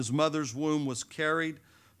his mother's womb was carried,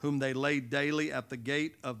 whom they laid daily at the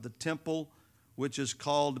gate of the temple, which is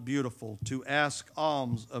called Beautiful, to ask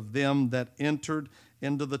alms of them that entered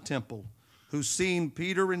into the temple, who seeing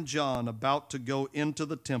Peter and John about to go into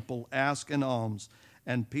the temple, asked an alms.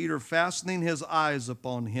 And Peter, fastening his eyes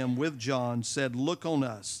upon him with John, said, Look on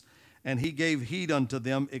us. And he gave heed unto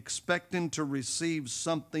them, expecting to receive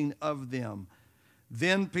something of them.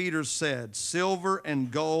 Then Peter said, Silver and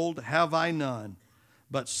gold have I none,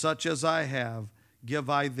 but such as I have give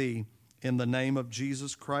I thee. In the name of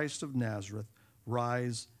Jesus Christ of Nazareth,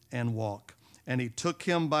 rise and walk. And he took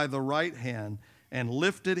him by the right hand and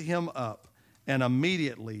lifted him up, and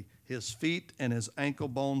immediately his feet and his ankle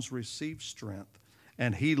bones received strength.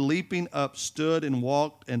 And he, leaping up, stood and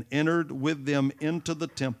walked and entered with them into the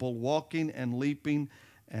temple, walking and leaping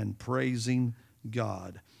and praising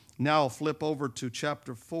God. Now I'll flip over to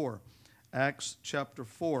chapter 4, Acts chapter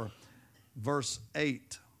 4, verse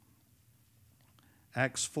 8.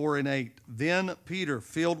 Acts 4 and 8. Then Peter,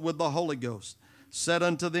 filled with the Holy Ghost, said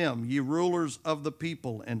unto them, Ye rulers of the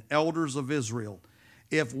people and elders of Israel,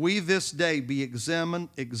 if we this day be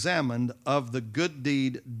examined of the good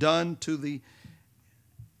deed done to the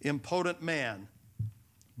impotent man,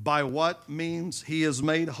 by what means he is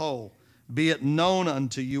made whole, be it known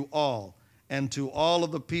unto you all, and to all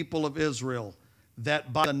of the people of Israel,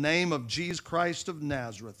 that by the name of Jesus Christ of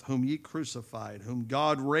Nazareth, whom ye crucified, whom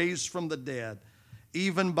God raised from the dead,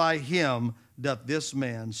 even by him doth this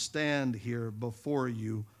man stand here before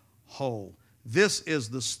you whole. This is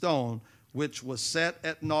the stone which was set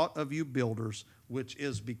at naught of you builders, which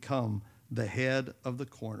is become the head of the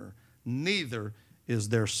corner. Neither is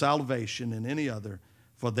there salvation in any other,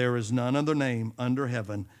 for there is none other name under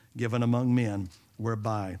heaven given among men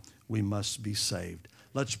whereby we must be saved.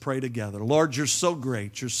 Let's pray together. Lord, you're so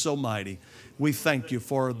great. You're so mighty. We thank you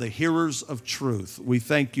for the hearers of truth. We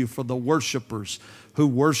thank you for the worshipers who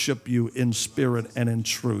worship you in spirit and in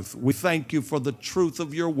truth. We thank you for the truth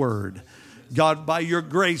of your word. God, by your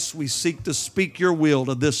grace, we seek to speak your will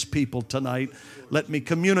to this people tonight. Let me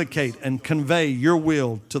communicate and convey your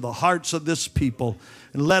will to the hearts of this people.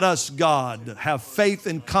 And let us, God, have faith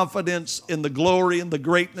and confidence in the glory and the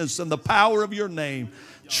greatness and the power of your name.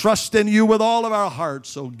 Trust in you with all of our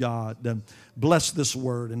hearts, oh God. And bless this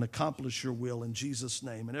word and accomplish your will in Jesus'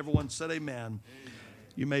 name. And everyone said amen.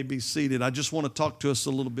 You may be seated. I just want to talk to us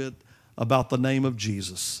a little bit about the name of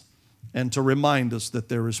Jesus and to remind us that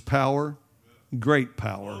there is power, great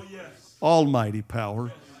power, almighty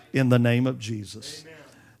power in the name of Jesus.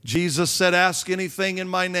 Jesus said, ask anything in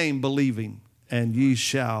my name, believing, and ye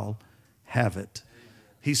shall have it.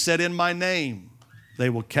 He said, in my name, they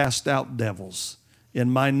will cast out devils. In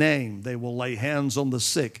my name, they will lay hands on the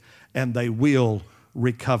sick, and they will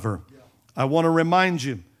recover. I want to remind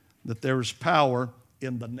you that there is power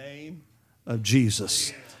in the name of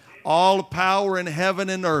Jesus. All power in heaven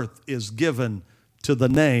and earth is given to the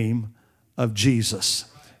name of Jesus.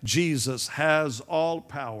 Jesus has all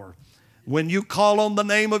power. When you call on the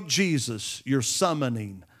name of Jesus, you're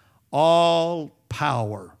summoning all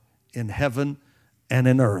power in heaven and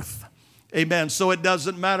in earth. Amen. So it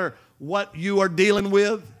doesn't matter what you are dealing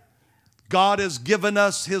with. God has given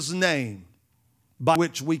us his name by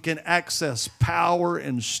which we can access power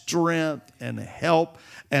and strength and help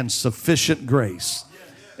and sufficient grace.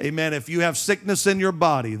 Amen. If you have sickness in your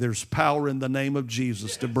body, there's power in the name of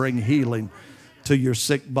Jesus to bring healing to your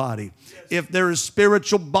sick body. If there is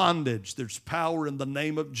spiritual bondage, there's power in the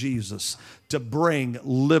name of Jesus to bring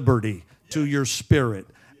liberty to your spirit.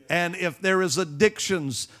 And if there is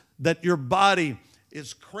addictions that your body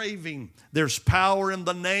is craving, there's power in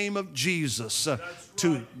the name of Jesus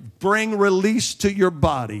to bring release to your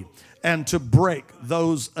body and to break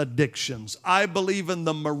those addictions. I believe in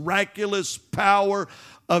the miraculous power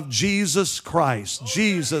of Jesus Christ.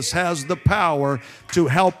 Jesus has the power to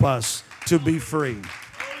help us to be free.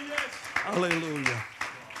 Hallelujah.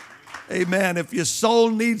 Amen. If your soul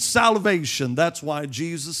needs salvation, that's why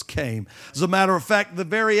Jesus came. As a matter of fact, the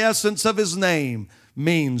very essence of his name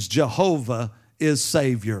means Jehovah is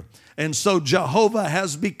Savior. And so Jehovah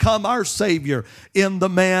has become our Savior in the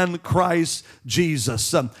man Christ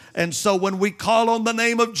Jesus. And so when we call on the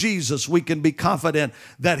name of Jesus, we can be confident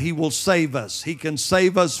that he will save us. He can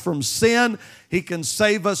save us from sin. He can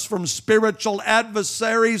save us from spiritual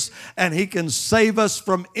adversaries. And he can save us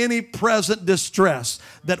from any present distress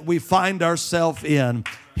that we find ourselves in.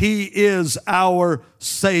 He is our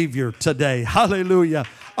Savior today. Hallelujah.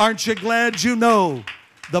 Aren't you glad you know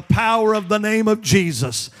the power of the name of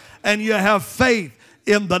Jesus? And you have faith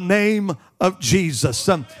in the name of Jesus.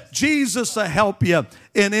 Jesus will help you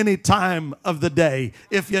in any time of the day.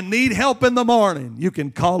 If you need help in the morning, you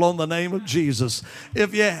can call on the name of Jesus.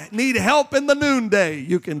 If you need help in the noonday,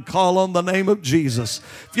 you can call on the name of Jesus.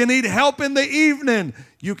 If you need help in the evening,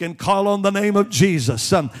 you can call on the name of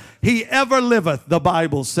Jesus. He ever liveth, the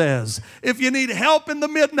Bible says. If you need help in the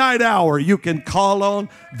midnight hour, you can call on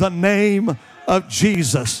the name of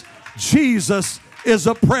Jesus. Jesus is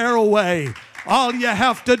a prayer away. All you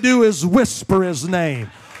have to do is whisper His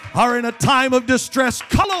name. Or in a time of distress,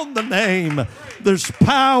 call on the name. There's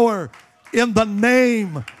power in the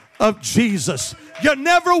name of Jesus. You're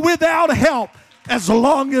never without help as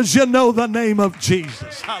long as you know the name of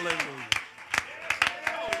Jesus. Hallelujah.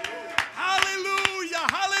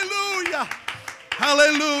 Hallelujah.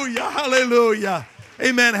 Hallelujah. Hallelujah.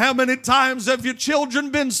 Amen. How many times have your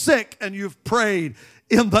children been sick and you've prayed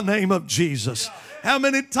in the name of Jesus? How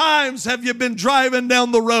many times have you been driving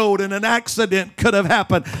down the road and an accident could have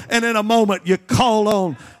happened, and in a moment you call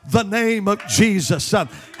on the name of Jesus?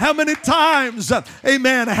 How many times,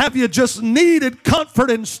 amen, have you just needed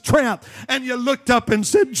comfort and strength, and you looked up and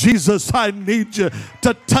said, Jesus, I need you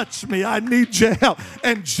to touch me. I need your help.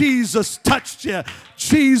 And Jesus touched you.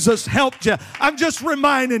 Jesus helped you. I'm just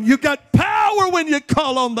reminding you, got power when you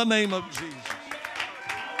call on the name of Jesus.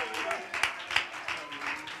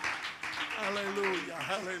 Hallelujah,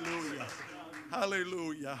 hallelujah,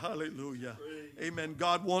 hallelujah, hallelujah. Amen.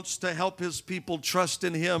 God wants to help His people trust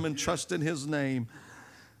in Him and trust in His name.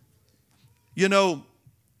 You know,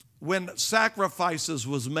 when sacrifices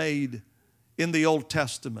was made in the Old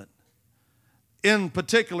Testament, in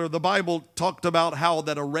particular, the Bible talked about how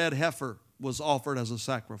that a red heifer was offered as a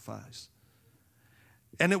sacrifice.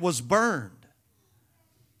 And it was burned,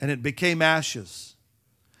 and it became ashes.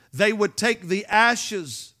 They would take the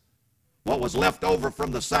ashes, what was left over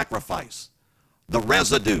from the sacrifice, the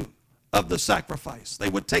residue of the sacrifice. They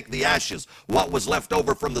would take the ashes, what was left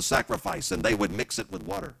over from the sacrifice, and they would mix it with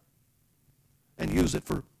water and use it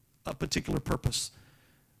for a particular purpose.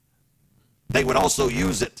 They would also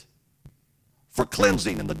use it for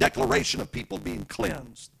cleansing and the declaration of people being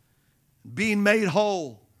cleansed, being made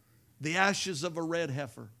whole. The ashes of a red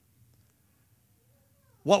heifer.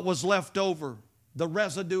 What was left over, the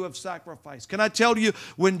residue of sacrifice. Can I tell you,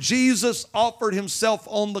 when Jesus offered Himself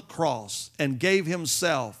on the cross and gave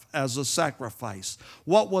Himself as a sacrifice,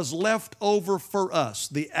 what was left over for us,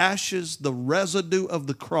 the ashes, the residue of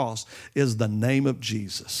the cross, is the name of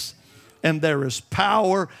Jesus. And there is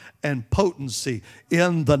power and potency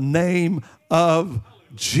in the name of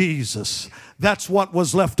Jesus. That's what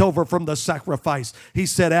was left over from the sacrifice. He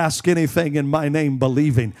said, ask anything in my name,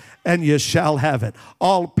 believing, and you shall have it.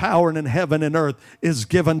 All power in heaven and earth is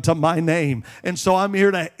given to my name. And so I'm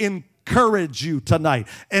here to encourage you tonight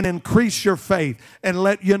and increase your faith and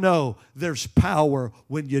let you know there's power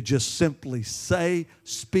when you just simply say,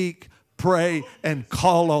 speak, pray, and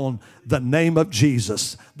call on the name of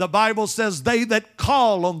Jesus. The Bible says they that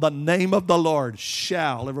call on the name of the Lord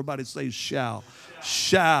shall, everybody say shall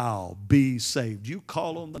be saved. You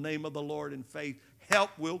call on the name of the Lord in faith,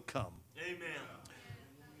 help will come. Amen.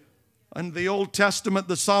 In the Old Testament,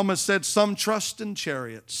 the psalmist said, some trust in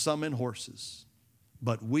chariots, some in horses,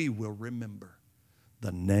 but we will remember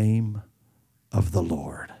the name of the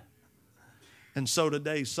Lord. And so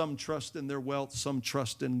today, some trust in their wealth, some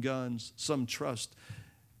trust in guns, some trust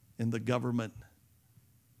in the government,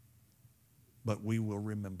 but we will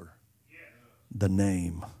remember the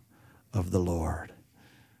name of the Lord,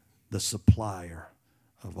 the supplier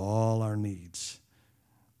of all our needs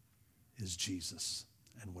is Jesus.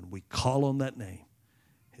 And when we call on that name,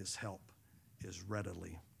 His help is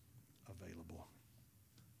readily available.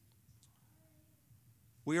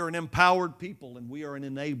 We are an empowered people and we are an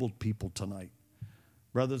enabled people tonight.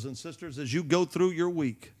 Brothers and sisters, as you go through your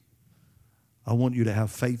week, I want you to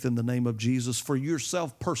have faith in the name of Jesus for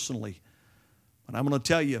yourself personally. And I'm going to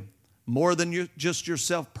tell you, more than just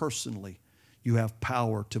yourself personally, you have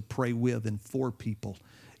power to pray with and for people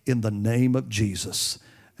in the name of Jesus.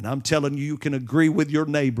 And I'm telling you, you can agree with your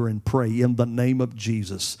neighbor and pray in the name of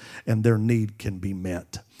Jesus, and their need can be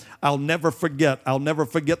met. I'll never forget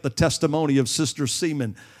the testimony of Sister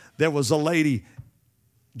Seaman. There was a lady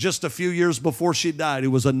just a few years before she died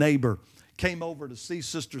who was a neighbor, came over to see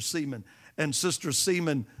Sister Seaman, and Sister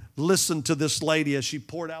Seaman listened to this lady as she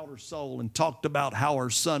poured out her soul and talked about how her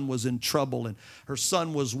son was in trouble and her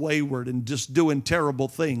son was wayward and just doing terrible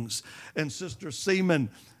things. And Sister Seaman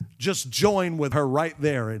just joined with her right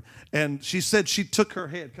there. And she said she took her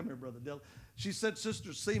head. Come here, Brother Dell. She said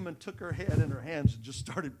Sister Seaman took her head in her hands and just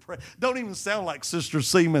started praying. Don't even sound like Sister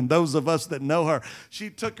Seaman, those of us that know her.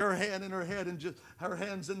 She took her hand in her head and just her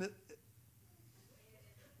hands in the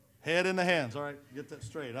head in the hands. All right, get that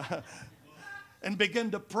straight. And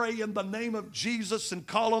began to pray in the name of Jesus and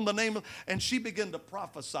call on the name of, and she began to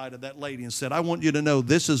prophesy to that lady and said, I want you to know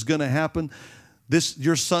this is going to happen.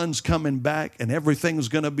 Your son's coming back and everything's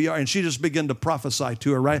going to be all right. And she just began to prophesy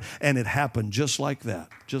to her, right? And it happened just like that,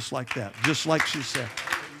 just like that, just like she said.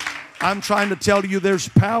 I'm trying to tell you there's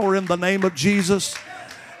power in the name of Jesus.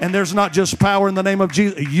 And there's not just power in the name of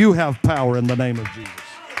Jesus. You have power in the name of Jesus.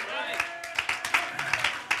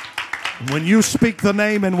 When you speak the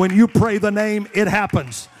name and when you pray the name, it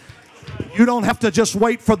happens. You don't have to just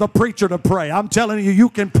wait for the preacher to pray. I'm telling you, you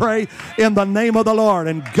can pray in the name of the Lord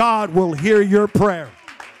and God will hear your prayer.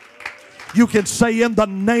 You can say in the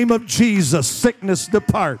name of Jesus, sickness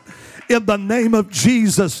depart. In the name of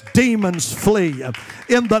Jesus, demons flee.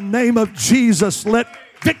 In the name of Jesus, let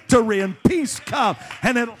victory and peace come.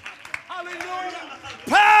 And it'll, hallelujah,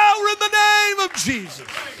 power in the name of Jesus.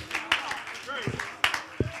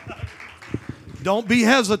 Don't be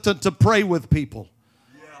hesitant to pray with people.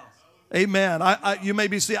 Amen. You may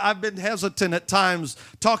be see. I've been hesitant at times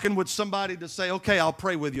talking with somebody to say, okay, I'll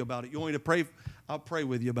pray with you about it. You want me to pray? I'll pray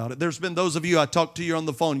with you about it. There's been those of you, I talk to you on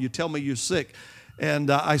the phone. You tell me you're sick. And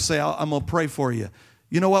I say, I'm going to pray for you.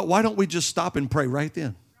 You know what? Why don't we just stop and pray right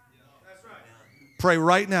then? Pray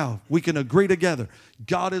right now. We can agree together.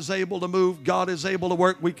 God is able to move. God is able to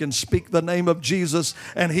work. We can speak the name of Jesus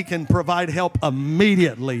and He can provide help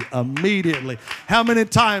immediately. Immediately. How many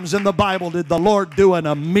times in the Bible did the Lord do an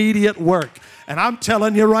immediate work? And I'm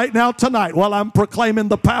telling you right now tonight, while I'm proclaiming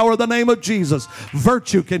the power of the name of Jesus,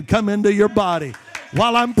 virtue can come into your body.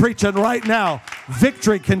 While I'm preaching right now,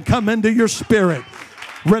 victory can come into your spirit.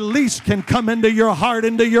 Release can come into your heart,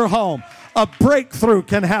 into your home. A breakthrough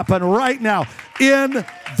can happen right now in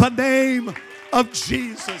the name of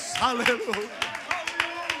Jesus. Hallelujah.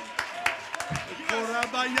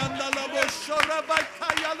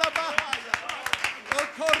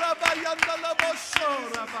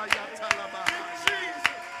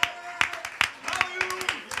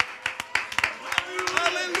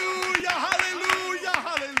 Hallelujah, hallelujah,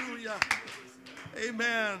 hallelujah.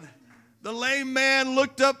 Amen. The lame man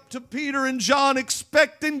looked up to Peter and John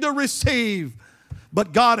expecting to receive.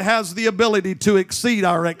 But God has the ability to exceed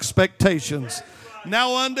our expectations.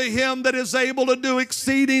 Now unto Him that is able to do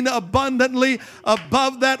exceeding abundantly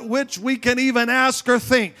above that which we can even ask or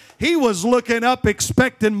think. He was looking up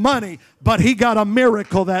expecting money, but he got a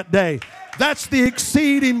miracle that day. That's the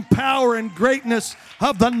exceeding power and greatness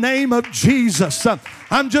of the name of Jesus.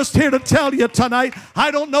 I'm just here to tell you tonight,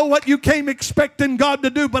 I don't know what you came expecting God to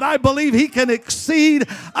do, but I believe He can exceed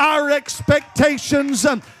our expectations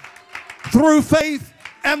through faith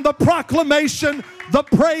and the proclamation, the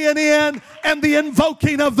praying in, and the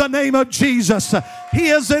invoking of the name of Jesus. He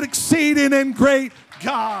is an exceeding and great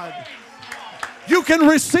God. You can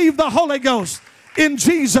receive the Holy Ghost in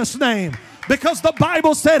Jesus' name, because the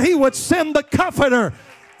Bible said He would send the Comforter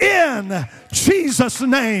in Jesus'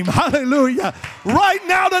 name. Hallelujah. Right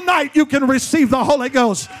now tonight you can receive the Holy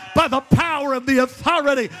Ghost by the power of the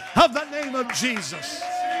authority of the name of Jesus.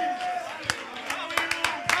 Hallelujah.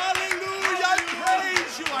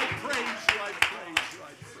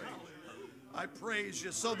 I praise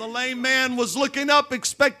you. So the lame man was looking up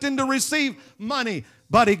expecting to receive money,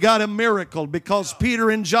 but he got a miracle, because Peter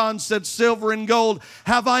and John said, silver and gold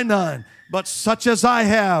have I none, but such as I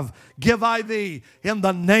have give I thee. In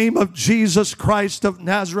the name of Jesus Christ of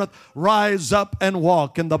Nazareth, rise up and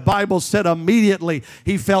walk. And the Bible said immediately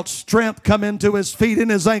he felt strength come into his feet and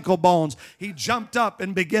his ankle bones. He jumped up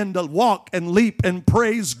and began to walk and leap and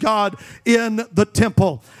praise God in the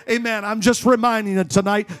temple. Amen. I'm just reminding you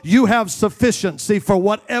tonight, you have sufficiency for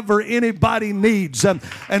whatever anybody needs. And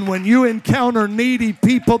when you encounter needy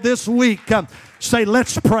people this week, say,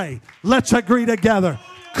 let's pray. Let's agree together.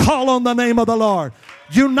 Call on the name of the Lord.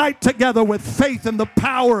 Unite together with faith in the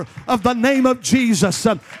power of the name of Jesus,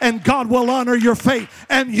 and God will honor your faith,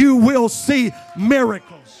 and you will see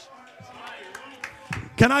miracles.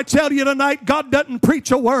 Can I tell you tonight, God doesn't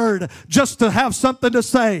preach a word just to have something to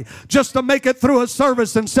say, just to make it through a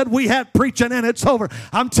service and said we had preaching and it's over.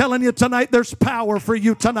 I'm telling you tonight, there's power for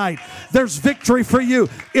you tonight. There's victory for you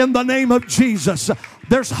in the name of Jesus.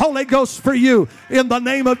 There's Holy Ghost for you in the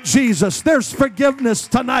name of Jesus. There's forgiveness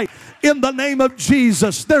tonight in the name of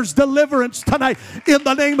Jesus. There's deliverance tonight in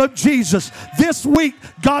the name of Jesus. This week,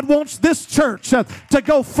 God wants this church to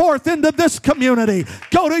go forth into this community.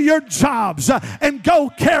 Go to your jobs and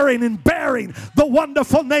go carrying and bearing the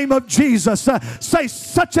wonderful name of Jesus. Say,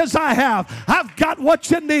 such as I have, I've got what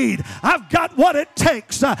you need. I've got what it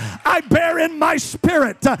takes. I bear in my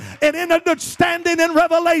spirit and in understanding and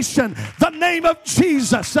revelation the name of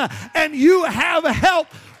Jesus. And you have help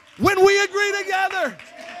when we agree together.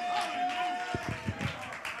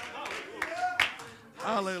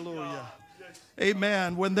 Hallelujah.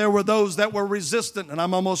 Amen. When there were those that were resistant, and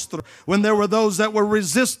I'm almost through. When there were those that were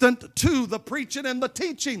resistant to the preaching and the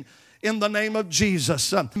teaching in the name of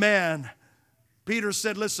Jesus. Man, Peter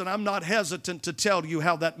said, listen, I'm not hesitant to tell you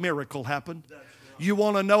how that miracle happened. You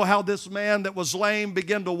want to know how this man that was lame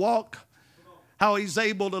began to walk? How he's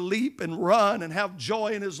able to leap and run and have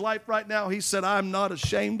joy in his life right now? He said, I'm not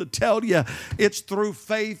ashamed to tell you. It's through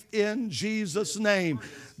faith in Jesus' name.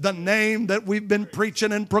 The name that we've been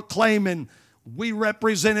preaching and proclaiming. We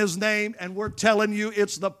represent his name, and we're telling you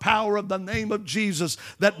it's the power of the name of Jesus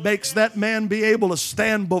that makes that man be able to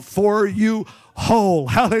stand before you whole.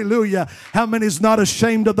 Hallelujah. How many is not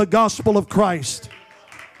ashamed of the gospel of Christ?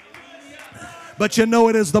 But you know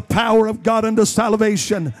it is the power of God unto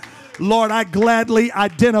salvation. Lord, I gladly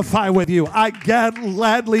identify with you. I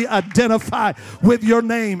gladly identify with your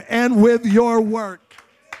name and with your work.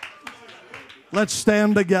 Let's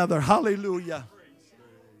stand together. Hallelujah.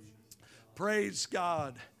 Praise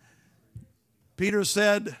God. Peter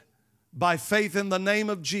said, by faith in the name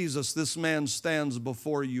of Jesus, this man stands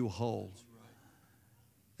before you whole.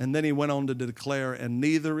 And then he went on to declare, and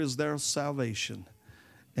neither is there salvation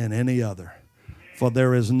in any other. For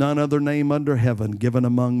there is none other name under heaven given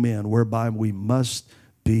among men whereby we must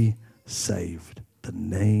be saved. The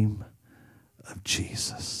name of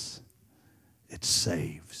Jesus. It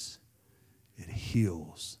saves. It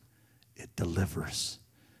heals. It delivers.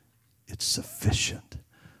 It's sufficient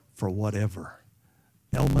for whatever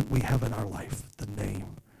ailment we have in our life. The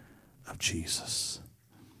name of Jesus.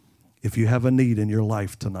 If you have a need in your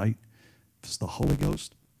life tonight, if it's the Holy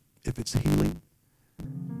Ghost, if it's healing,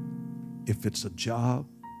 if it's a job,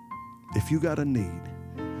 if you got a need,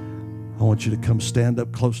 I want you to come stand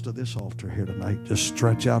up close to this altar here tonight. Just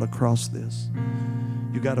stretch out across this.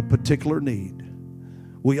 You got a particular need.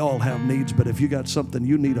 We all have needs, but if you got something,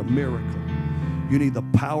 you need a miracle. You need the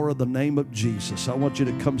power of the name of Jesus. I want you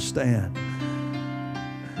to come stand.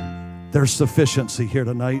 There's sufficiency here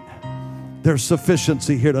tonight. There's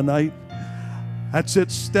sufficiency here tonight. That's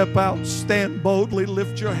it. Step out, stand boldly,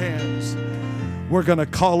 lift your hands. We're going to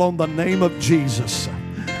call on the name of Jesus.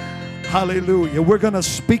 Hallelujah. We're going to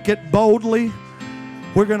speak it boldly.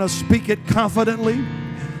 We're going to speak it confidently.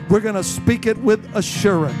 We're going to speak it with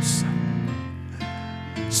assurance.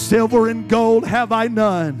 Silver and gold have I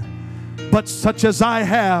none, but such as I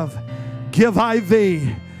have, give I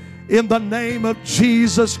thee in the name of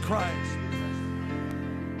Jesus Christ.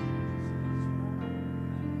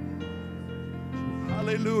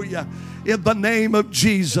 Hallelujah. In the name of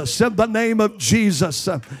Jesus. In the name of Jesus.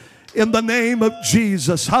 In the name of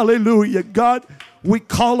Jesus. Hallelujah. God, we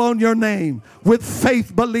call on your name with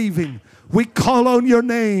faith believing. We call on your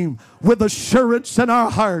name with assurance in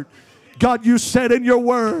our heart. God, you said in your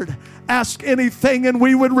word, ask anything and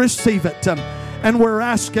we would receive it. And we're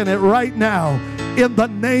asking it right now in the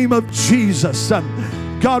name of Jesus.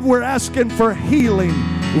 God, we're asking for healing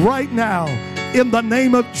right now in the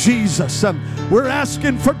name of Jesus. We're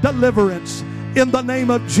asking for deliverance in the name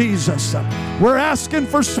of Jesus. We're asking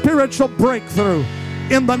for spiritual breakthrough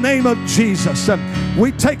in the name of Jesus.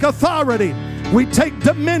 We take authority. We take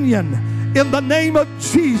dominion in the name of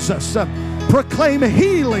Jesus. Proclaim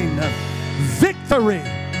healing, victory,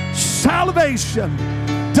 salvation,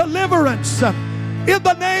 deliverance in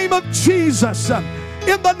the name of Jesus.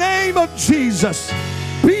 In the name of Jesus.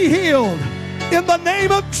 Be healed in the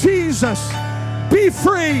name of Jesus. Be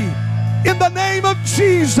free in the name of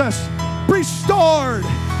Jesus. Restored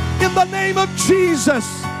in the name of Jesus.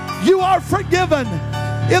 You are forgiven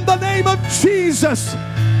in the name of Jesus.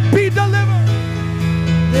 Be delivered.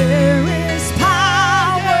 There is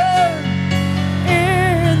power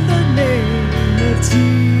in the name of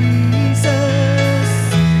Jesus.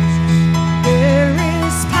 There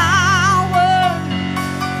is power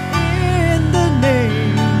in the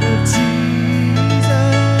name of Jesus.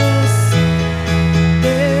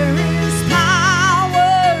 There is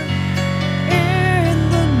power in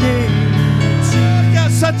the name of Jesus.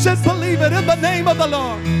 Yes, that's it. Believe it in the name of the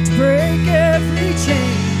Lord. Break every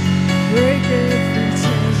chain. Break every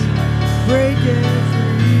chain. Break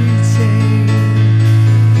every chain.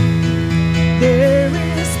 There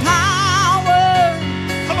is power.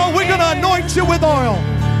 to anoint you with oil.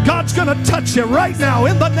 God's going to touch you right now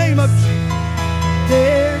in the name of Jesus.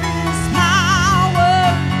 There is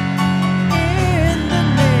power in the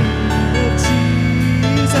name of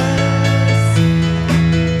Jesus.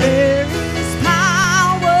 There is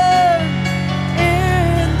power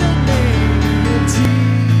in the name of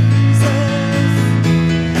Jesus.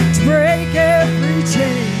 To break every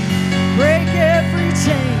chain, break every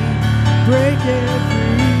chain, break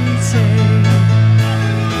every chain.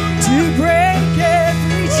 To break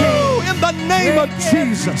every chain. Ooh, in the name of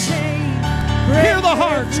Jesus. Hear the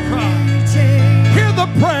heart's cry. Chain. Hear the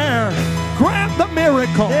prayer. Grant the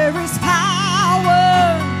miracle. There is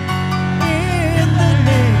power in the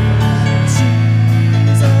name of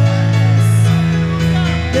Jesus.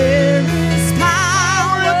 There is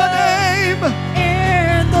power in the name.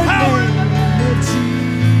 In the Power name of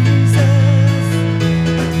Jesus.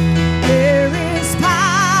 There is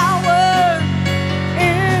power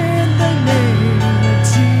in the name of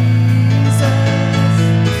Jesus.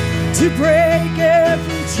 To break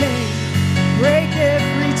every chain, break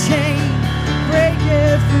every chain, break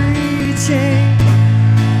every chain.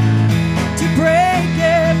 To break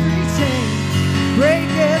every chain, break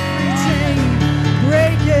every chain,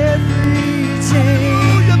 break every chain.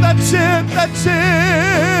 Hallelujah, that's it, that's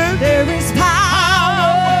it. There is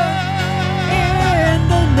power in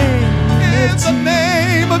the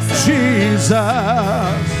name of Jesus.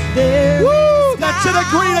 There Woo, is that's it,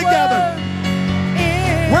 agree together. power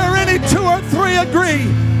in Where any two or three agree,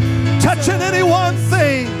 touching any one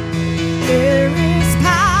thing. There is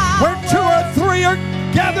power Where two or three are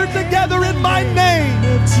gathered together in my name,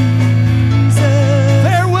 of Jesus.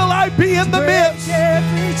 there will I be in the Break midst.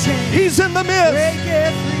 every chain, He's in the break midst.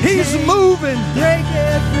 every He's chain, moving. break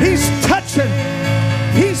every He's touching.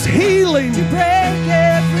 He's healing. break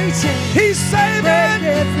every chain, He's break saving.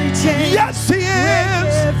 every chain, Yes, He break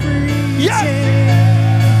is. every Yes. chain.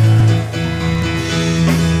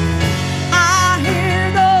 I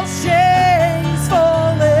hear those chains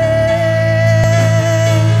falling.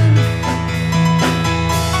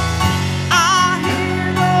 I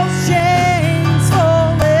hear those chains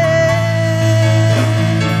falling.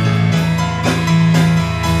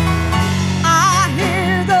 I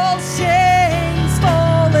hear those chains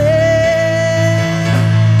falling.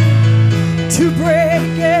 To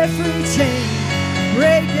break every chain,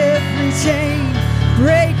 break every chain,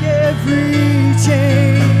 break every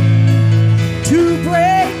chain. To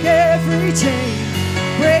break every chain,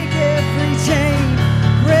 break every chain,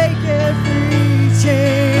 break every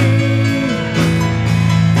chain.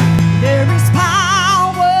 There is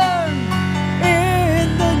power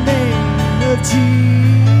in the name of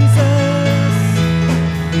Jesus.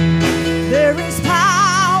 There is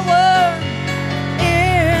power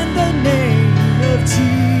in the name of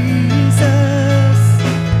Jesus.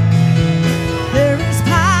 There is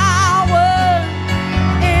power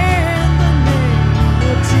in the name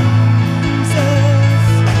of Jesus.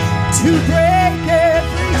 To break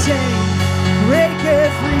every chain, break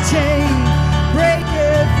every chain, break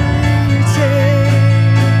every chain.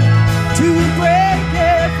 To break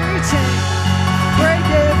every chain, break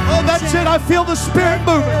every Oh, that's it. I feel the Spirit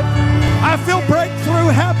moving. I feel breakthrough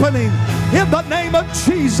happening in the name of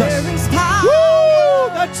Jesus. There is power Woo!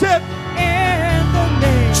 That's it. in the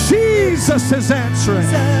name. Jesus is answering.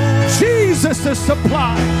 Jesus is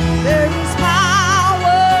supplying. There is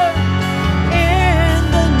power in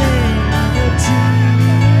the name of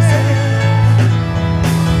Jesus.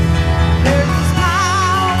 There is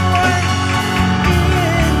power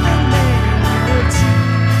in the name of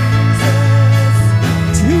Jesus.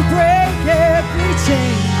 To break every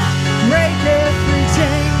chain, break every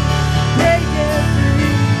chain, break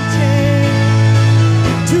every chain.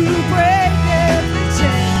 To break every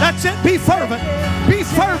chain. That's it. Be fervent. Be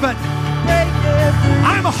fervent.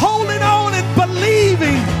 I'm holding on and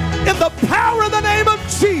believing in the power of the name of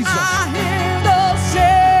Jesus. I hear those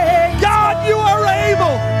chains. God, you are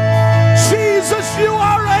able. Jesus, you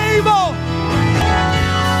are able.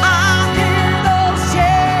 I hear those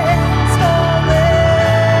chains falling.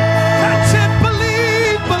 That's it.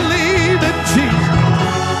 Believe in Jesus.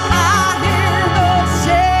 I hear those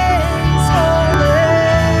chains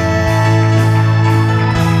falling.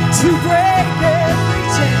 To break every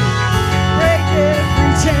chain, break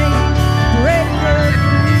every chain, break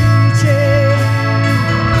every chain.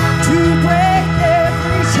 To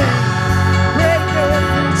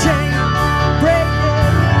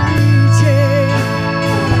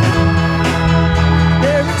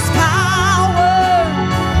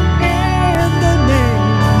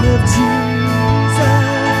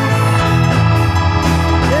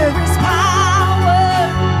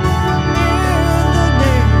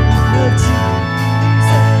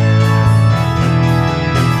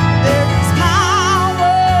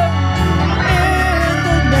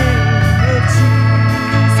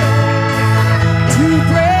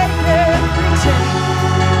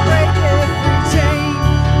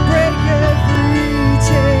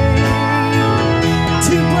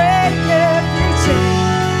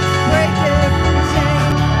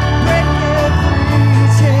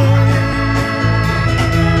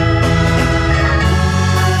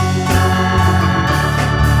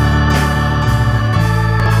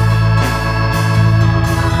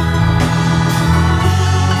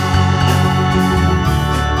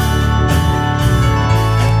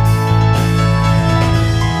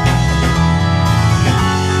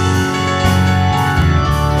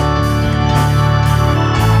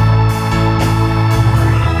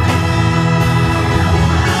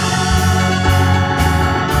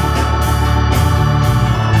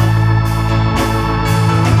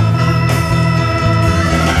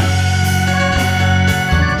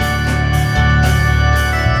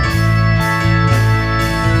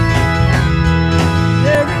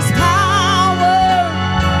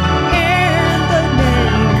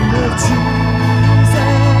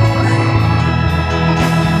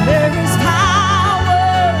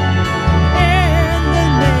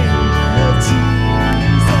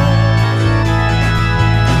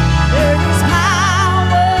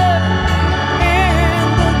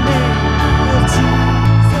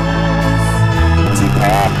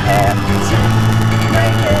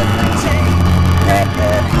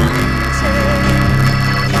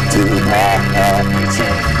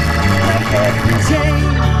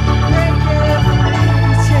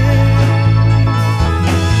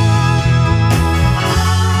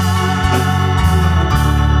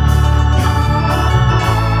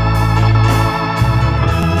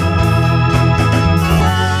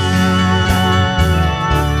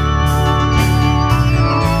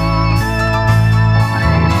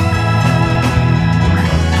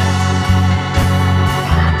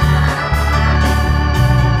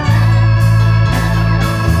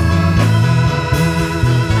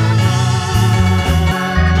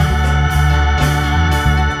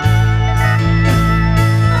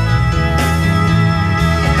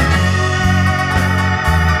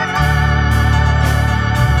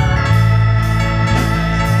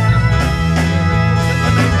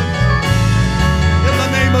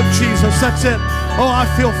Jesus. That's it. Oh, I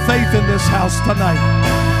feel faith in this house tonight.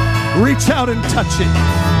 Reach out and touch him.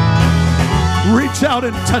 Reach out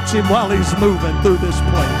and touch him while he's moving through this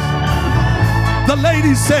place. The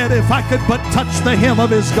lady said, if I could but touch the hem of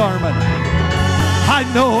his garment, I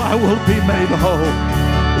know I will be made whole.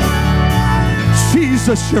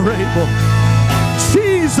 Jesus, you're able.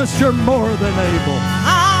 Jesus, you're more than able.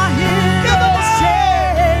 I hear those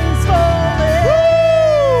chains falling.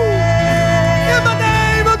 In the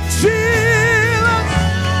name of Jesus.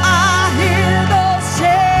 I hear those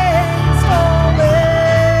chains falling.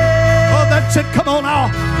 Oh, that's it. Come on now.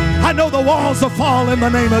 I know the walls will fall in the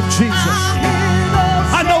name of Jesus.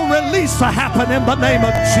 I know release will happen in the name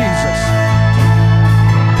of Jesus.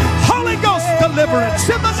 Holy Ghost deliverance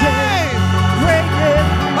in the name.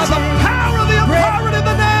 By the power of the authority in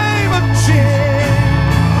the name of Jesus.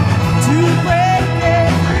 To break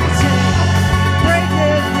every chain, break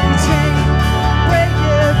every chain, break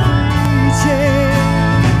every chain.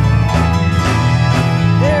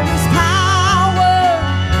 There is power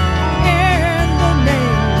in the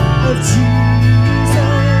name of Jesus.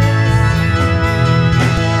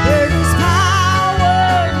 There is power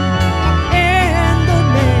in the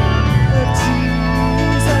name of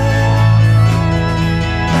Jesus.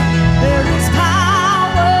 There is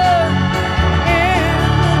power in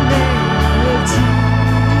the name of Jesus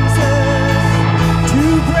to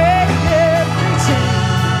break every chain,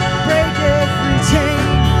 break every chain,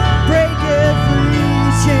 break every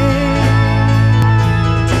chain,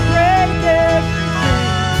 to break every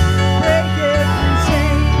chain, break every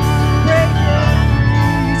chain, break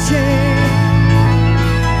every chain.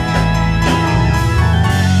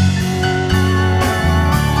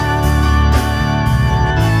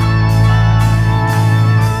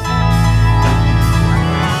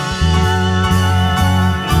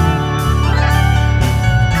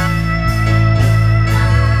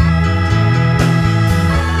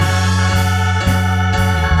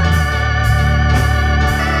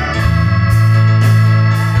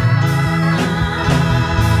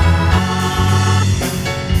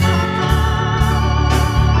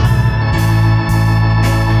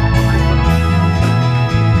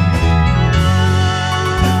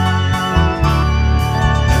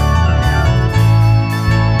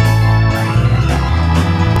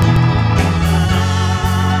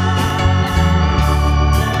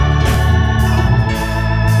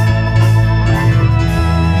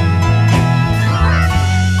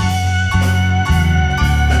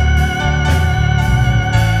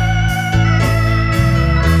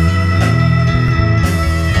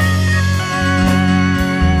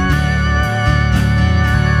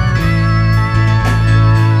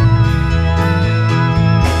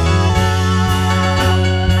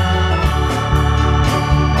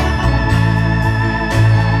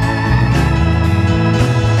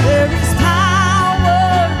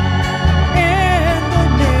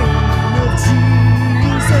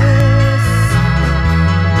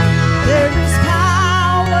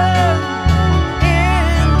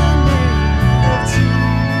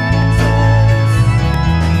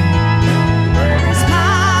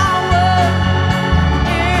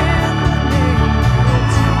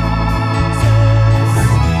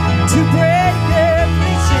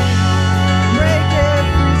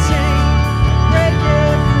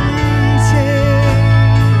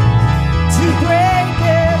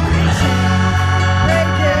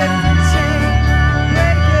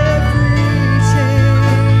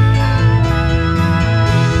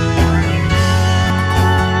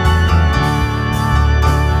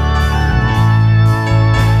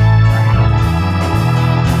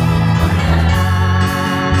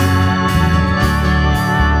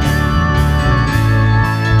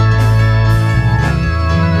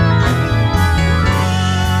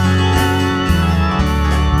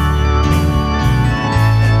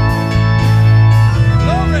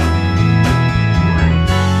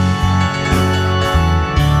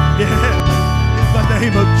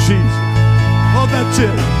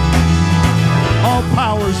 All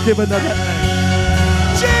power is given to that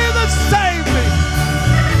name. Jesus, save me.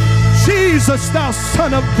 Jesus, thou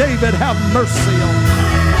son of David, have mercy on me.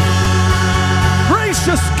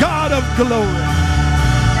 Gracious God of glory,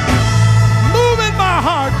 move in my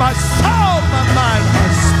heart, my soul, my mind, my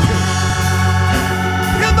spirit.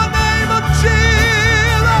 In the name of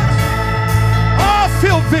Jesus. Oh, I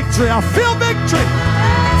feel victory. I feel victory.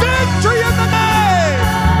 Victory in the name.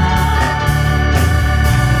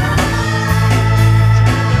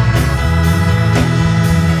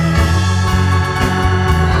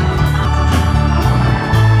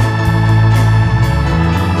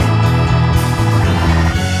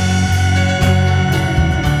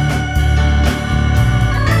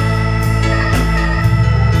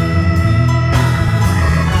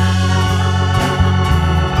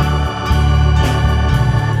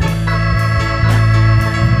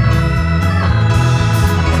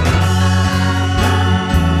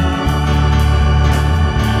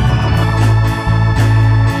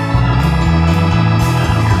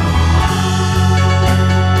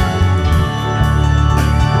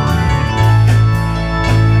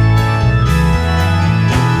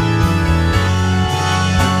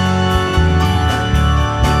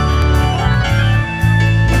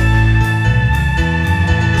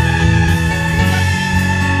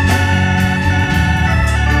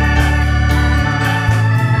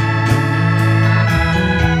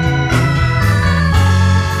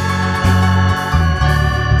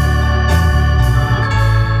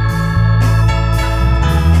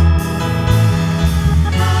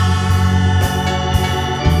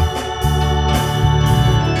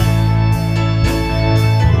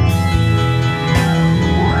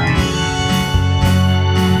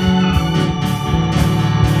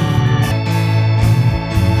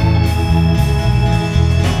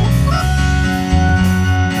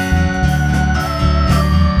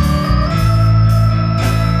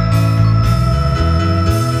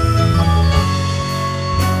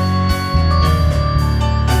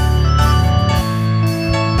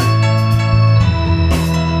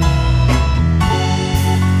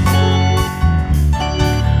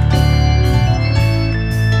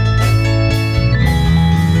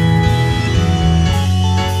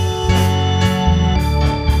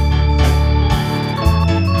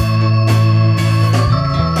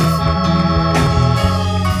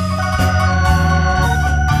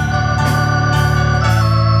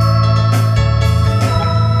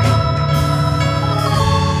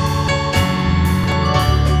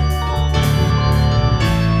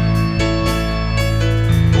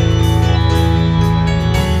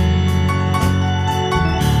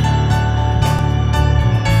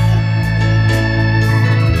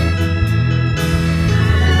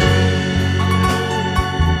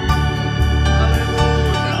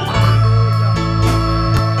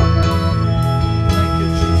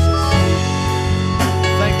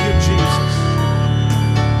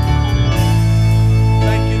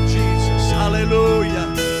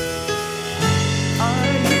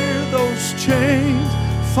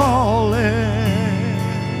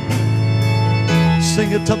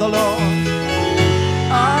 Sing it to the Lord.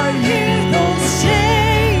 I hear those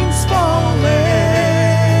chains falling.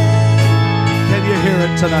 Can you hear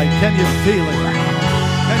it tonight? Can you feel it?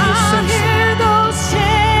 Can you I sense it? hear those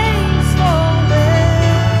chains falling.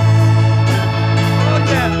 Oh,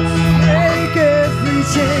 yes. Break every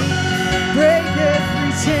chain, break every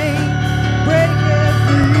chain, break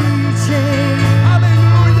every chain.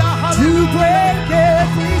 Hallelujah. To Hallelujah. break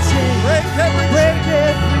every chain, Break every break chain.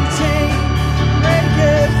 every chain, break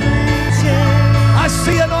every chain. I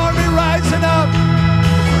see an army rising up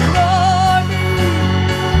Army,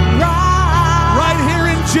 rise. right here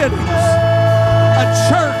in Jennings. A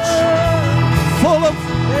church full of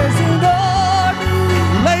There's an army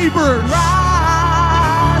laborers,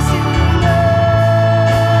 rising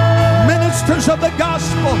up. ministers of the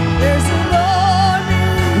gospel, There's an army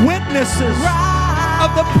witnesses rising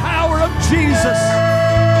of the power of Jesus.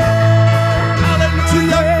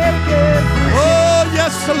 Hallelujah. Oh,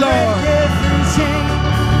 yes, Lord.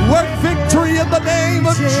 Work victory in the name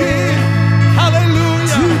of Jesus. To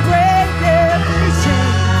Hallelujah. break every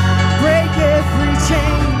chain, break every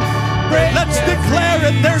chain, break Let's every declare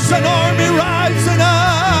it. There's an army rising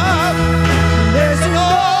up. There's an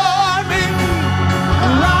army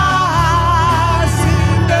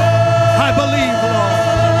rising up. I believe, Lord.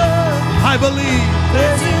 I believe.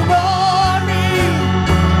 There's an army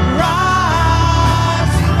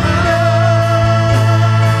rising up.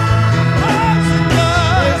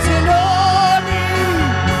 There's an army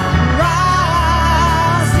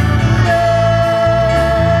rising up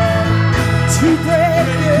to break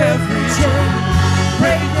every chain,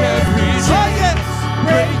 break every Oh, chain, yes.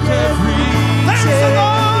 break every There's an chain,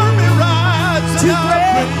 army rising to up.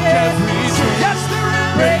 break every chain, Yes, there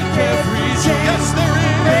is. break every chain, Yes, there is.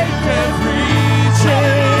 break every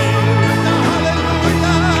chain.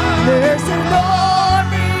 Hallelujah. There's an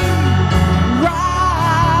army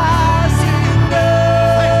rising up.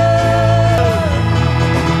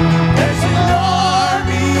 There's an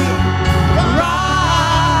army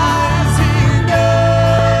rising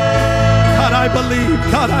up. God, I believe.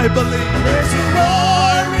 God, I believe. There's an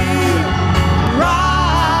army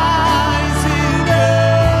rising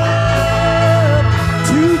up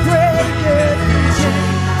to break every chain,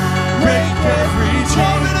 break every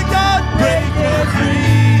chain, Glory to God. break every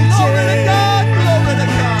Glory to God. Glory to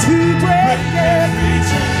God. to break every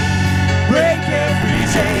chain, break every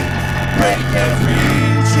chain, break every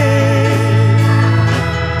chain.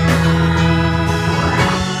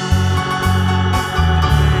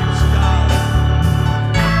 Praise God.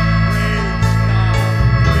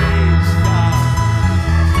 Praise God.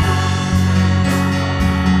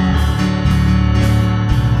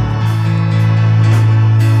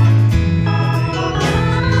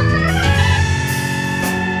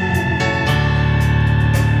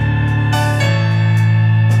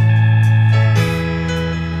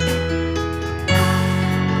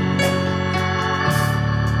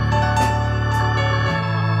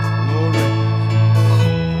 Glory.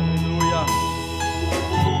 Hallelujah.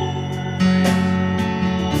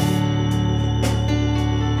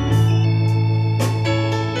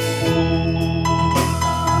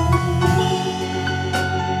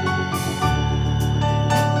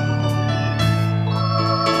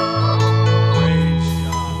 Praise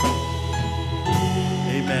God.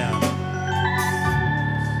 Amen.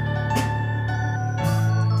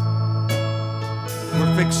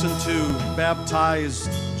 We're fixing to baptize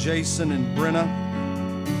Jason and Brenna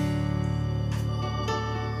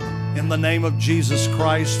in the name of Jesus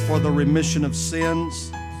Christ for the remission of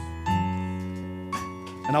sins.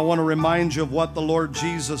 And I want to remind you of what the Lord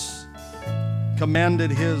Jesus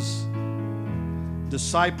commanded his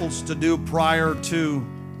disciples to do prior to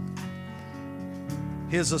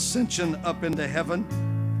his ascension up into heaven.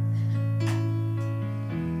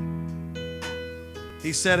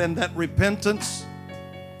 He said, "And that repentance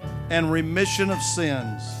and remission of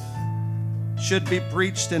sins should be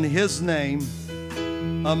preached in his name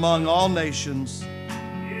among all nations,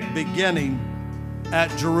 beginning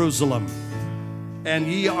at Jerusalem. And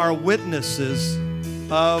ye are witnesses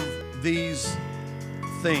of these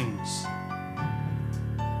things."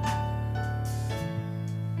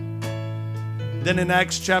 Then in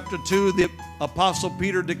Acts chapter 2, the Apostle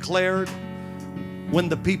Peter declared, when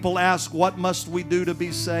the people ask, "What must we do to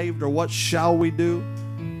be saved?" or "What shall we do?"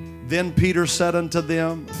 Then Peter said unto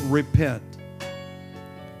them, "Repent.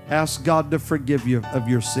 Ask God to forgive you of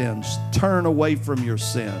your sins. Turn away from your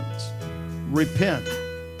sins. Repent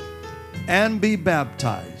and be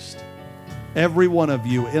baptized, every one of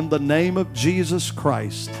you, in the name of Jesus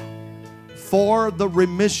Christ, for the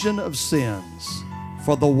remission of sins,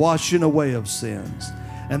 for the washing away of sins.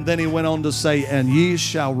 And then he went on to say, and ye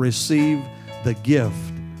shall receive the gift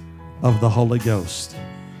of the Holy Ghost.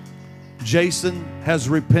 Jason has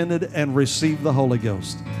repented and received the Holy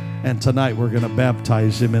Ghost. And tonight we're going to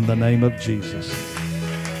baptize him in the name of Jesus.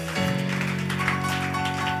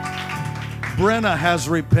 Brenna has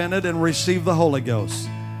repented and received the Holy Ghost.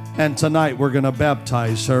 And tonight we're going to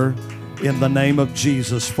baptize her in the name of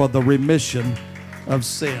Jesus for the remission of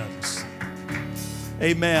sins.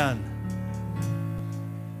 Amen.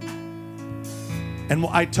 And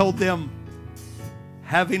I told them,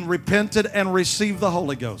 having repented and received the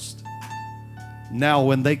Holy Ghost, now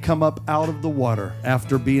when they come up out of the water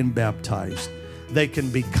after being baptized, they can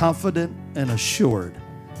be confident and assured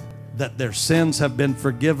that their sins have been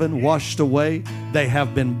forgiven, washed away, they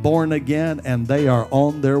have been born again, and they are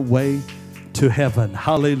on their way to heaven.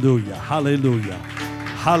 Hallelujah, hallelujah,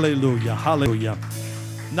 hallelujah, hallelujah.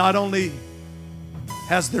 Not only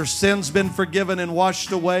has their sins been forgiven and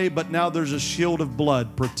washed away, but now there's a shield of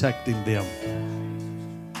blood protecting them.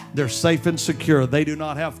 They're safe and secure. They do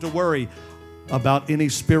not have to worry about any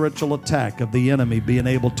spiritual attack of the enemy being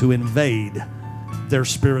able to invade their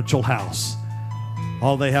spiritual house.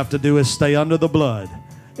 All they have to do is stay under the blood,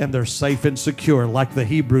 and they're safe and secure like the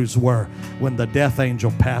Hebrews were when the death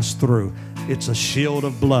angel passed through. It's a shield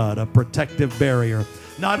of blood, a protective barrier.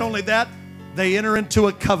 Not only that, they enter into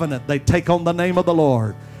a covenant. They take on the name of the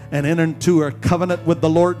Lord and enter into a covenant with the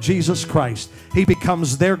Lord Jesus Christ. He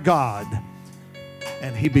becomes their God,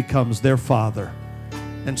 and He becomes their Father.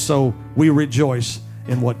 And so we rejoice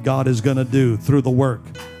in what God is going to do through the work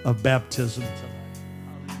of baptism tonight.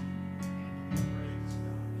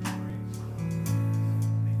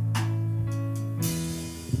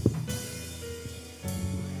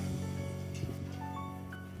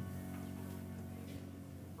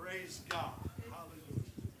 Praise God. Hallelujah.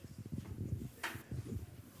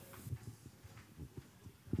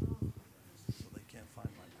 So they can't find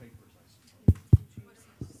my papers, I suppose.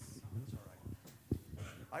 That's all right.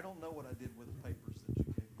 I don't know what I did with the papers that you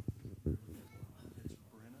gave me. It's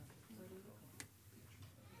Brenna.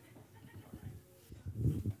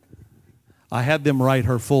 I had them write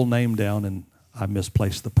her full name down, and I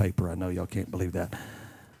misplaced the paper. I know y'all can't believe that.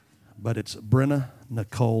 But it's Brenna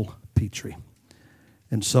Nicole Petrie.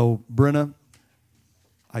 And so, Brenna,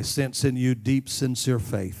 I sense in you deep, sincere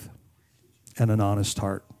faith and an honest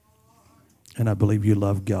heart. And I believe you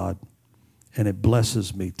love God. And it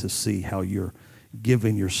blesses me to see how you're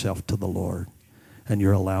giving yourself to the Lord and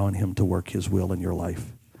you're allowing Him to work His will in your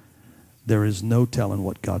life. There is no telling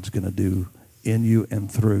what God's going to do in you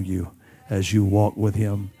and through you as you walk with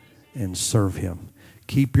Him and serve Him.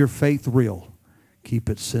 Keep your faith real. Keep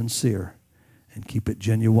it sincere and keep it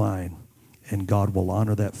genuine. And God will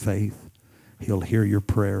honor that faith. He'll hear your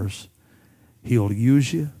prayers. He'll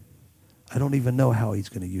use you. I don't even know how He's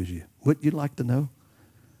going to use you. Would you like to know?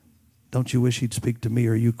 Don't you wish He'd speak to me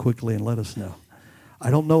or you quickly and let us know? I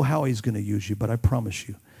don't know how He's going to use you, but I promise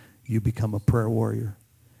you, you become a prayer warrior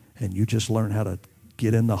and you just learn how to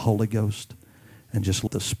get in the Holy Ghost and just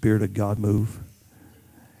let the Spirit of God move.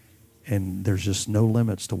 And there's just no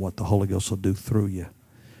limits to what the Holy Ghost will do through you.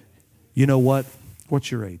 You know what?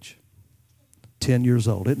 What's your age? 10 years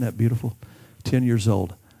old. Isn't that beautiful? 10 years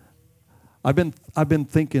old. I've been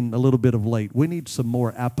thinking a little bit of late. We need some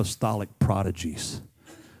more apostolic prodigies.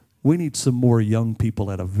 We need some more young people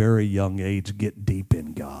at a very young age get deep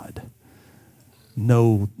in God.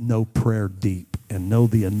 Know prayer deep and know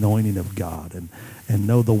the anointing of God and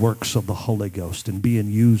know the works of the Holy Ghost and being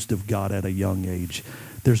used of God at a young age.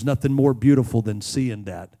 There's nothing more beautiful than seeing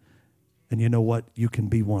that. And you know what? You can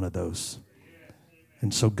be one of those.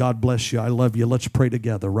 And so God bless you. I love you. Let's pray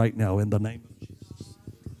together right now in the name of Jesus.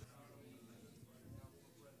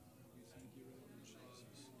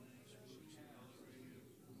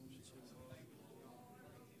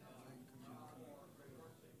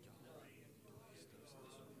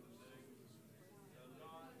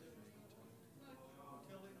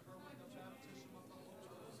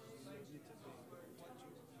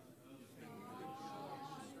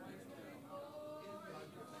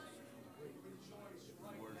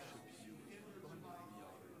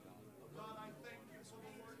 God, I thank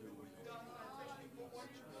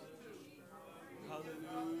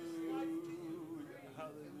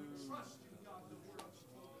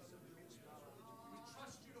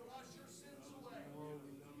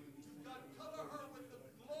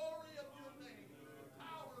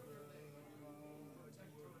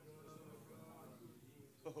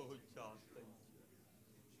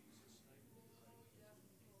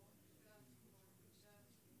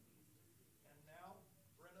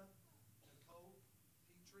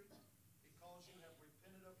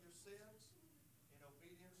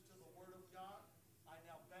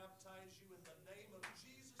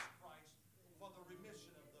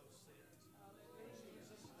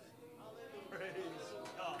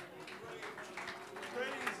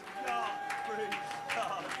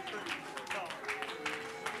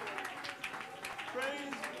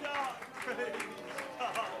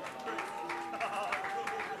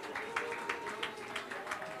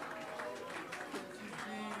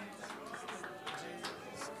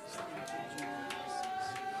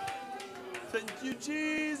Thank you,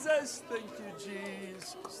 Jesus. Thank you,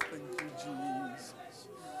 Jesus. Thank you, Jesus.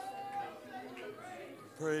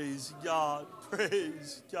 Praise God.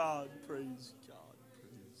 Praise God. Praise God.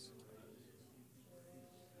 Praise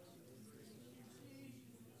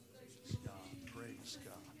God. Praise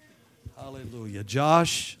God. Hallelujah.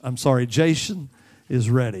 Jason is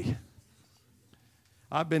ready.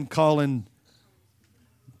 I've been calling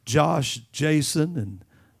Josh Jason, and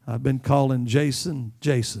I've been calling Jason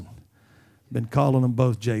Jason. Been calling them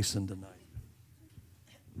both Jason tonight.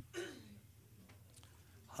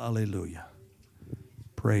 Hallelujah.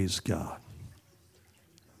 Praise God.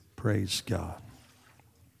 Praise God.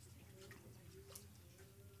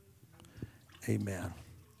 Amen.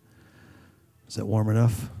 Is that warm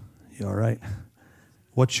enough? You all right?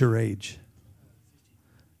 What's your age?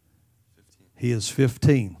 15. He is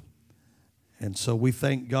 15. And so we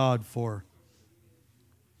thank God for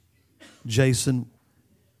Jason.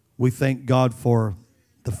 We thank God for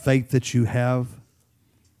the faith that you have.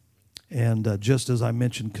 And just as I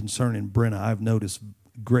mentioned concerning Brenna, I've noticed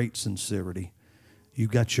great sincerity.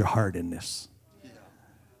 You've got your heart in this.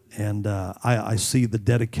 And I see the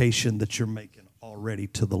dedication that you're making already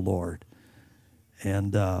to the Lord.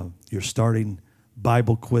 And you're starting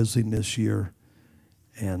Bible quizzing this year.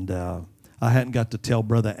 And I hadn't got to tell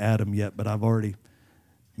Brother Adam yet, but I've already,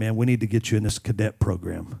 man, we need to get you in this cadet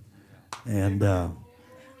program. And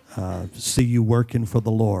see you working for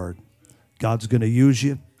the Lord. God's going to use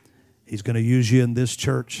you. He's going to use you in this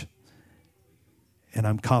church. And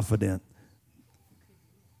I'm confident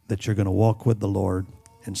that you're going to walk with the Lord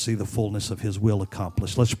and see the fullness of His will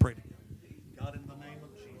accomplished. Let's pray together. God, in the name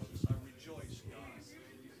of Jesus, I rejoice, God,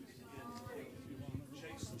 in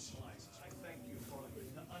Jason's life. I thank you for the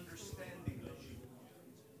understanding that you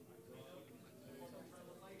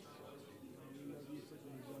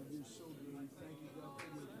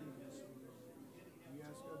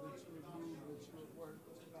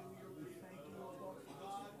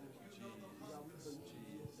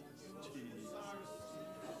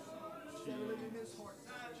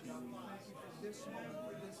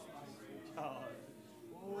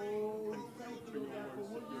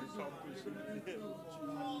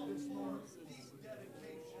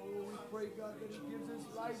Pray, God, that He gives His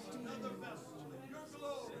life to you.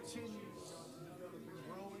 Continue developing,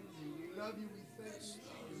 growing. We love you. We thank you.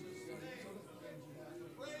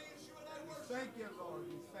 We thank you, Lord.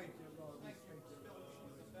 We thank you, Lord. We thank you, Lord.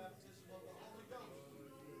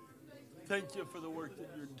 Thank you for the work that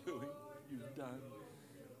you're doing. You've done.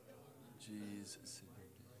 Jesus.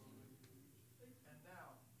 And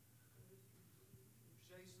now,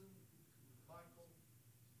 Jason Michael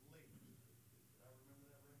Lee. Did I remember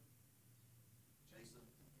that right? Jason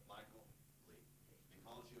Michael Lee,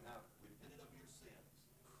 because you have repented of your sins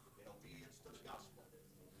in obedience to the gospel,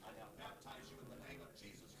 I now baptize you in the name of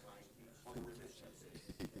Jesus Christ for remission.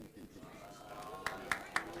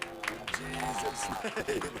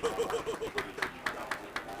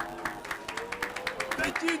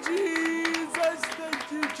 Thank you, Jesus.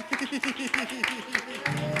 Thank you, Jesus.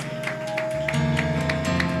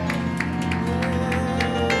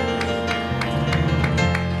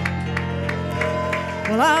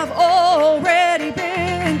 Well, I've already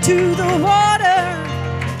been to the water.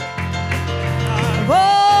 I've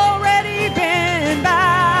already been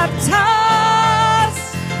baptized.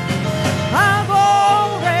 I've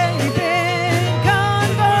already been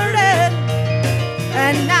converted.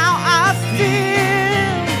 And now I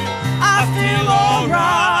feel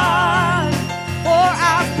alright. For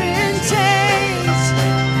I've been changed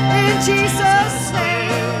in Jesus'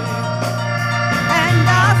 name. And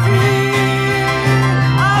I feel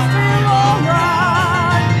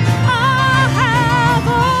alright. I have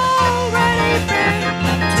already been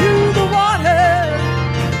to the water,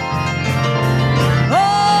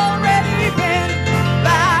 already been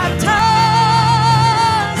baptized.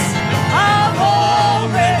 I've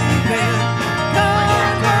already been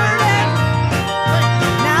converted.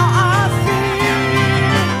 Now I feel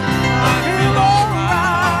alright.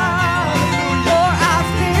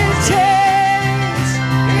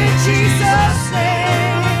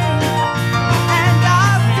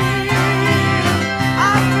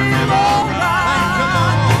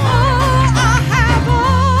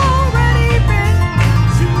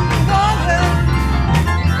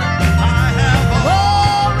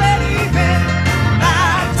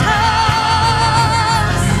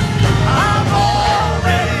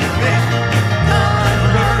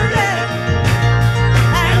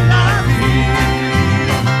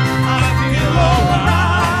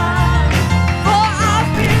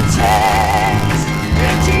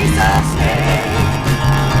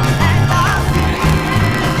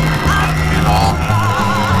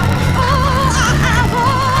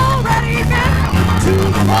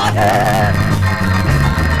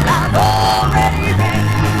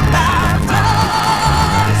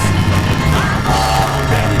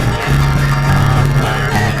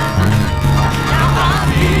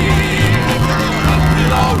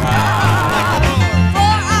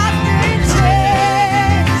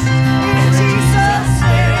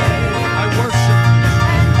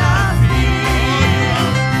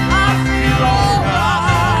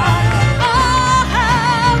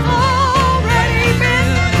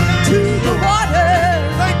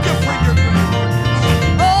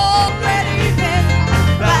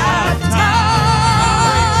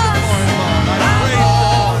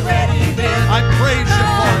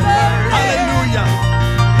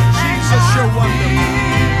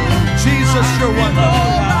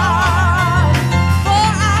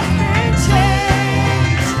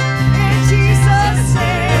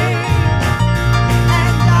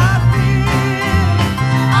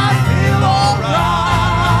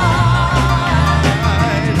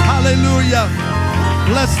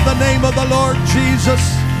 Bless the name of the Lord Jesus.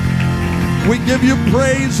 We give you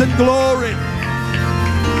praise and glory.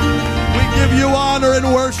 We give you honor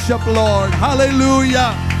and worship, Lord.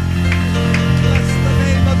 Hallelujah. Bless the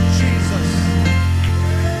name of Jesus.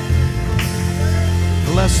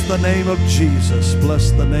 Bless the name of Jesus.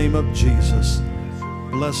 Bless the name of Jesus.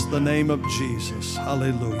 Bless the name of Jesus.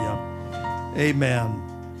 Hallelujah. Amen.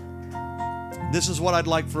 This is what I'd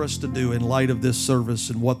like for us to do in light of this service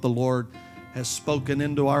and what the Lord has spoken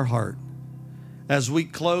into our heart. As we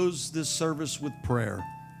close this service with prayer,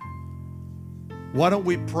 why don't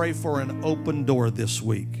we pray for an open door this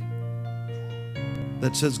week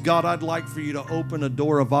that says, God, I'd like for you to open a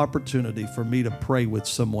door of opportunity for me to pray with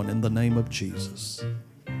someone in the name of Jesus.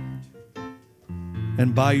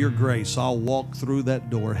 And by your grace, I'll walk through that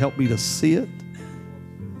door. Help me to see it.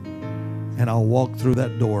 And I'll walk through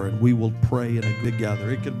that door and we will pray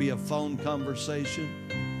together. It could be a phone conversation.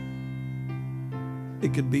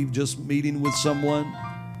 It could be just meeting with someone,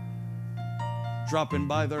 dropping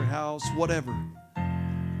by their house, whatever.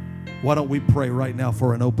 Why don't we pray right now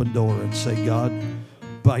for an open door and say, God,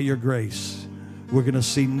 by your grace, we're going to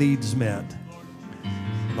see needs met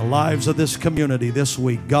in the lives of this community this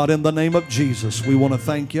week. God, in the name of Jesus, we want to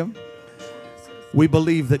thank you. We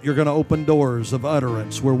believe that you're going to open doors of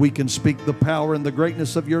utterance where we can speak the power and the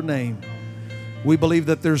greatness of your name. We believe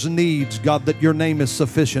that there's needs, God, that your name is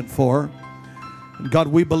sufficient for. God,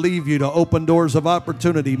 we believe you to open doors of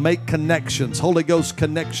opportunity, make connections, Holy Ghost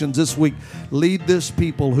connections this week. Lead this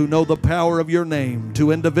people who know the power of your name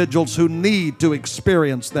to individuals who need to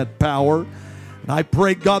experience that power. And I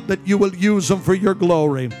pray, God, that you will use them for your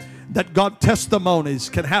glory. That, God, testimonies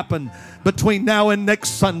can happen between now and next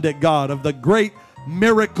Sunday, God, of the great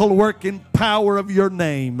miracle working power of your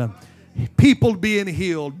name. People being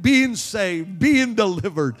healed, being saved, being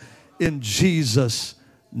delivered in Jesus'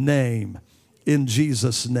 name. In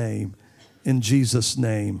Jesus' name. In Jesus'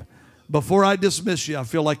 name. Before I dismiss you, I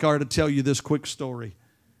feel like I ought to tell you this quick story.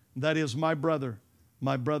 That is my brother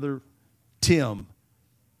Tim.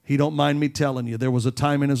 He don't mind me telling you, there was a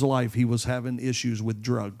time in his life he was having issues with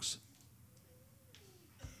drugs.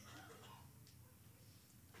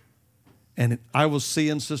 And I was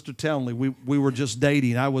seeing Sister Townley. We were just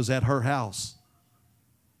dating. I was at her house.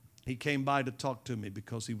 He came by to talk to me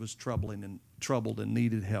because he was troubled and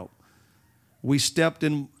needed help. We stepped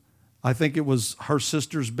in, I think it was her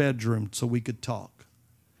sister's bedroom so we could talk.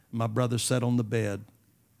 My brother sat on the bed.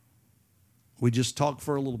 We just talked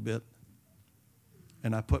for a little bit.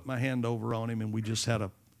 And I put my hand over on him and we just had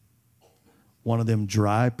one of them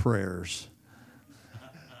dry prayers.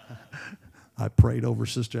 I prayed over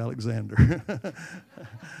Sister Alexander.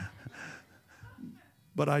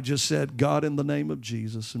 But I just said, God, in the name of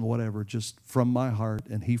Jesus and whatever, just from my heart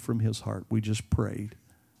and he from his heart, we just prayed.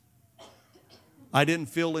 I didn't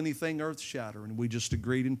feel anything earth-shattering. We just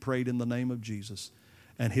agreed and prayed in the name of Jesus.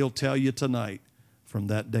 And he'll tell you tonight, from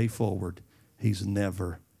that day forward, he's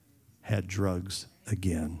never had drugs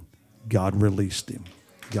again. God released him.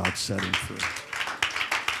 God set him free.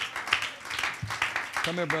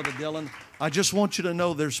 Come here, Brother Dylan. I just want you to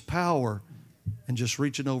know there's power in just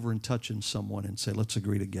reaching over and touching someone and say, let's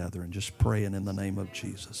agree together, and just praying in the name of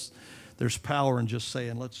Jesus. There's power in just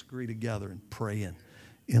saying, let's agree together and praying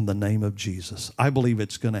in the name of Jesus. I believe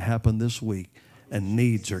it's going to happen this week, and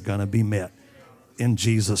needs are going to be met in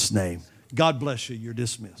Jesus' name. God bless you. You're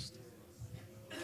dismissed.